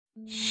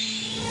So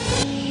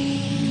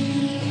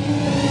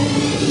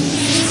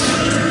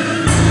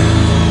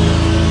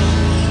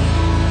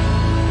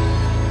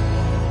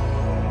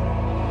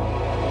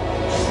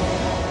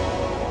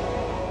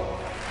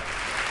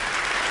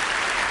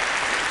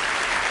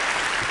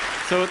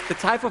the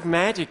type of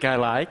magic I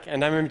like,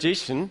 and I'm a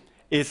magician,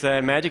 is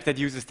magic that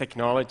uses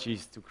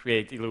technologies to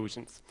create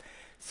illusions.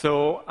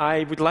 So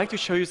I would like to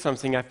show you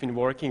something I've been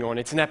working on.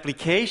 It's an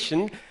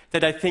application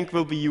that I think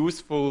will be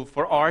useful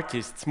for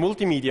artists,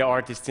 multimedia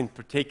artists in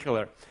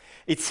particular.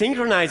 It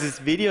synchronizes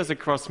videos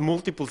across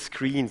multiple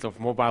screens of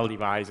mobile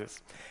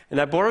devices. And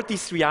I borrowed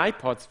these 3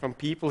 iPods from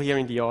people here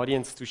in the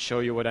audience to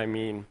show you what I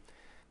mean.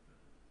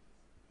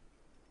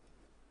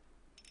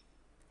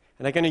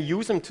 And I'm going to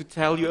use them to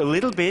tell you a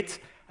little bit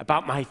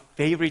about my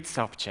favorite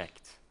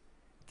subject,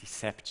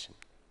 deception.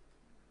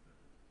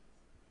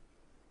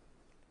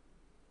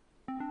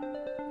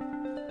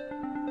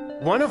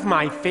 One of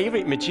my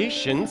favorite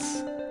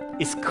magicians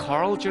is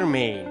Carl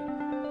Germain.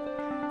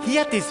 He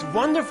had this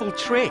wonderful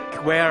trick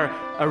where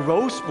a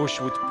rose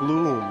bush would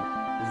bloom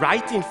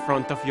right in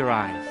front of your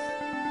eyes.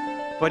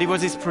 But it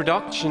was his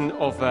production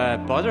of a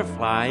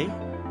butterfly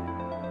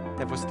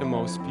that was the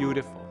most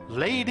beautiful.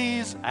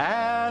 Ladies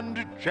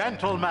and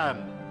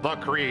gentlemen, the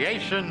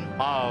creation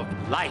of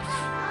life.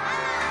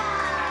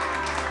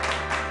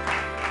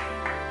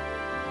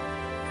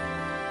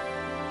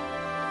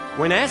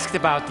 When asked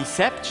about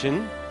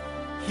deception,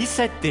 he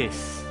said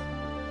this: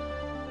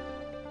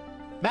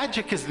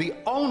 Magic is the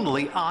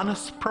only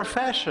honest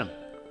profession.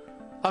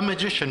 A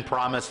magician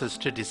promises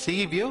to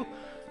deceive you,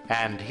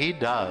 and he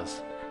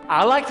does.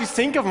 I like to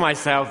think of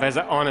myself as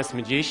an honest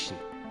magician.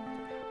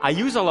 I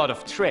use a lot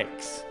of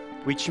tricks,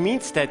 which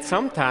means that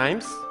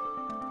sometimes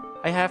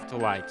I have to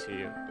lie to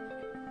you.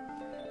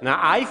 Now,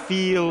 I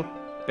feel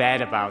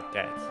bad about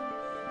that.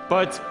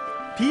 But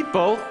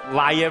people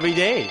lie every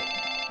day.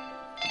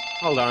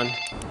 Hold on.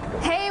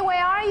 Hey,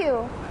 where are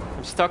you?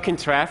 I'm stuck in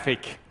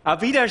traffic. I'll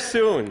be there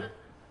soon.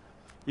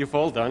 You've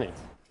all done it.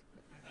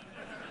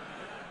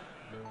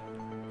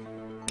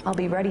 I'll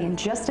be ready in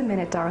just a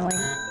minute, darling.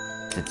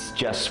 It's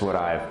just what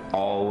I've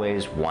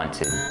always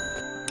wanted.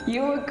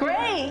 You were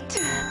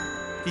great!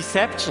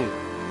 Deception.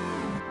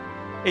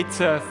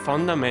 It's a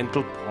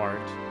fundamental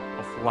part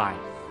of life.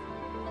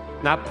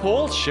 Now,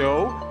 polls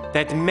show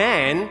that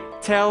men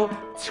tell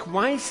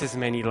twice as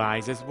many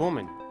lies as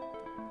women,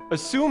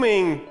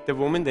 assuming the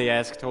woman they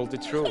ask told the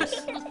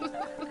truth.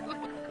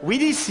 We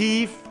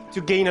deceive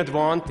to gain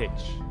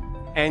advantage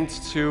and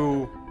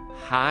to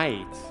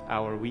hide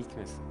our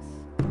weaknesses.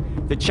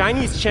 The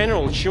Chinese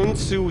general Sun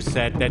Tzu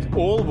said that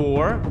all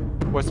war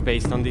was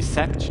based on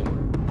deception.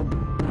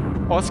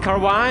 Oscar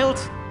Wilde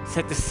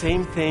said the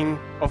same thing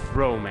of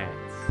romance.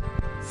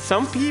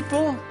 Some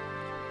people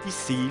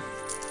deceive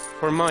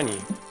for money.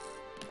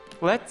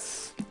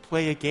 Let's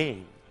play a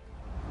game.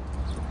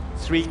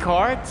 3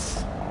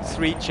 cards,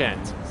 3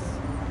 chances.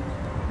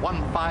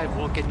 1-5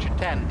 will get you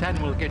 10,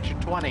 10 will get you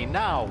 20.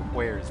 Now,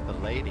 where's the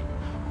lady?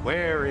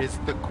 Where is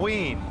the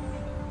queen?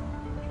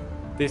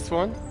 This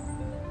one?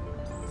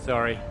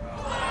 Sorry.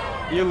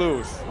 You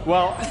lose.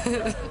 Well,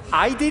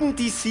 I didn't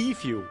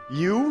deceive you.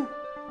 You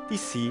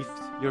deceived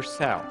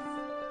yourself.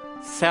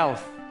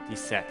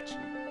 Self-deception.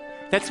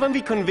 That's when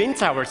we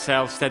convince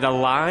ourselves that a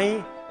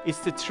lie is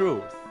the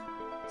truth.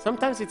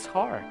 Sometimes it's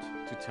hard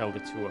to tell the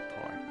two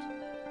apart.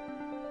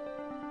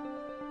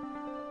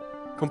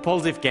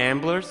 Compulsive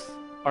gamblers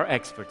are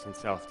experts in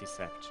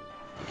self-deception.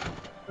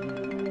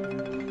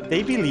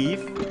 They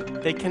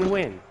believe they can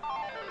win.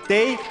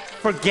 They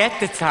forget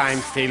the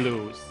times they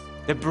lose.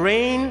 The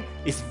brain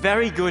is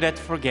very good at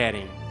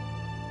forgetting.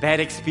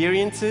 Bad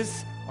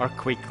experiences are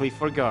quickly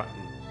forgotten.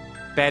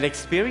 Bad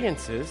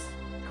experiences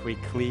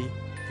quickly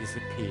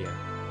disappear.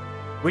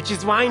 Which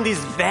is why in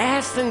this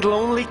vast and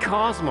lonely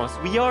cosmos,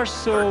 we are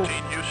so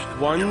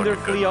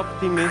wonderfully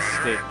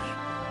optimistic.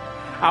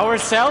 Our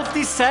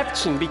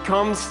self-deception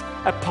becomes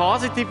a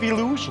positive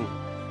illusion.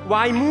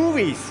 Why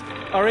movies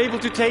are able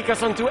to take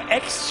us onto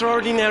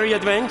extraordinary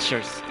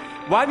adventures.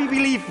 Why we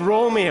believe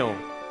Romeo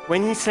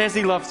when he says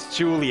he loves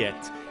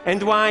Juliet.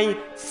 And why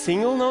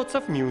single notes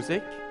of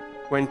music,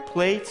 when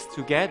played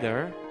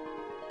together,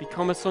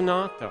 become a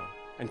sonata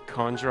and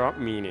conjure up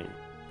meaning.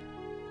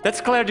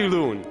 That's Clair de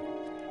Lune.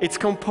 Its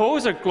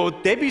composer,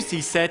 Claude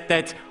Debussy, said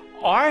that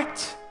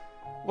art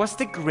was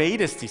the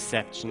greatest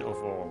deception of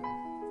all.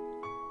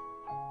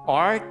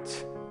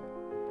 Art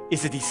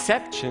is a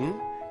deception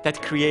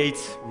that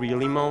creates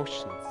real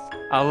emotions,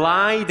 a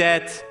lie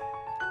that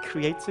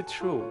creates a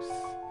truth.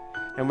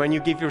 And when you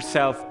give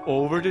yourself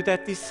over to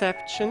that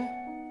deception,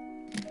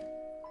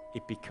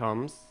 it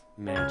becomes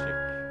magic.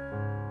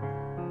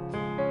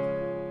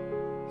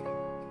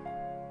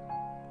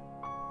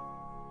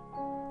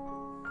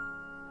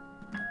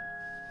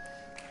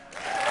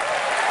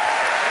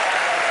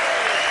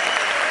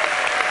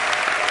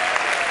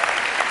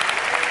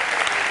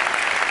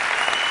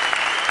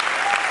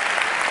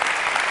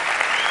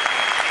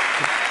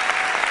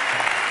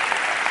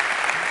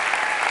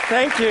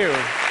 Thank you.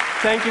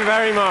 Thank you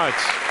very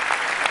much.